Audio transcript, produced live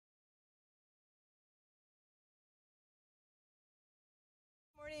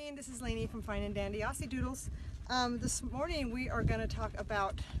morning, this is Lainey from Fine and Dandy Aussie Doodles. This morning we are going to talk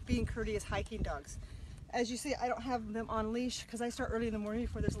about being courteous hiking dogs. As you see, I don't have them on leash because I start early in the morning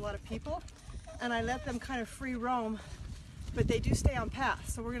before there's a lot of people, and I let them kind of free roam, but they do stay on path.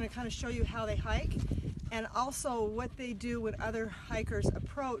 So we're going to kind of show you how they hike and also what they do when other hikers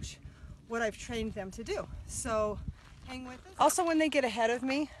approach what I've trained them to do. So hang with us. Also, when they get ahead of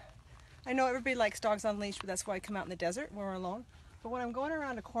me, I know everybody likes dogs on leash, but that's why I come out in the desert when we're alone. But when I'm going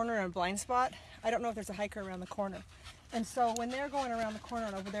around a corner in a blind spot, I don't know if there's a hiker around the corner. And so when they're going around the corner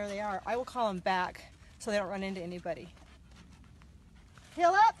and over there they are, I will call them back so they don't run into anybody.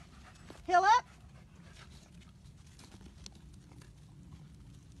 Heel up! Heel up!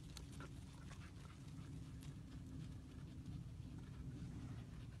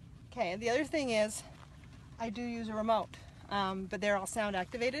 Okay, and the other thing is, I do use a remote, but they're all sound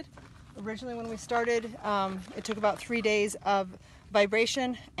activated. Originally when we started, it took about 3 days of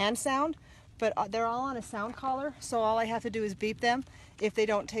vibration and sound, but they're all on a sound collar, so all I have to do is beep them. If they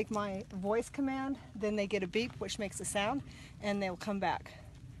don't take my voice command, then they get a beep, which makes a sound, and they'll come back.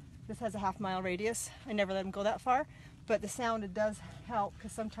 This has a half-mile radius. I never let them go that far, but the sound, it does help,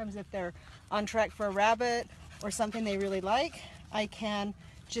 because sometimes if they're on track for a rabbit or something they really like, I can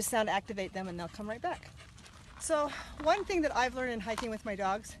just sound activate them and they'll come right back. So one thing that I've learned in hiking with my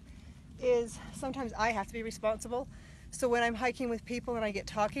dogs is sometimes I have to be responsible. So when I'm hiking with people and I get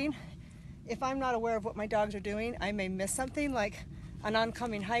talking, if I'm not aware of what my dogs are doing, I may miss something like an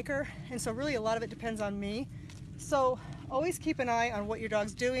oncoming hiker. And so really a lot of it depends on me. So always keep an eye on what your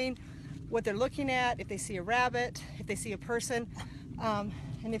dog's doing, what they're looking at, if they see a rabbit, if they see a person. And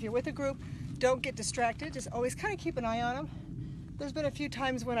if you're with a group, don't get distracted. Just always kind of keep an eye on them. There's been a few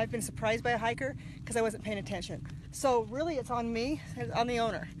times when I've been surprised by a hiker because I wasn't paying attention. So really it's on me, it's on the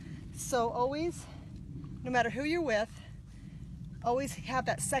owner. So always, no matter who you're with, always have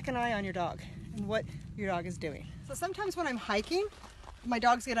that second eye on your dog and what your dog is doing. So sometimes when I'm hiking, my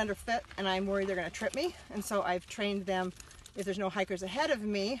dogs get underfoot and I'm worried they're going to trip me. And so I've trained them, if there's no hikers ahead of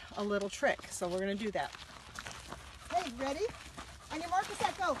me, a little trick. So we're going to do that. Hey, ready? On your mark,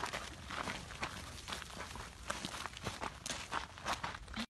 set, go.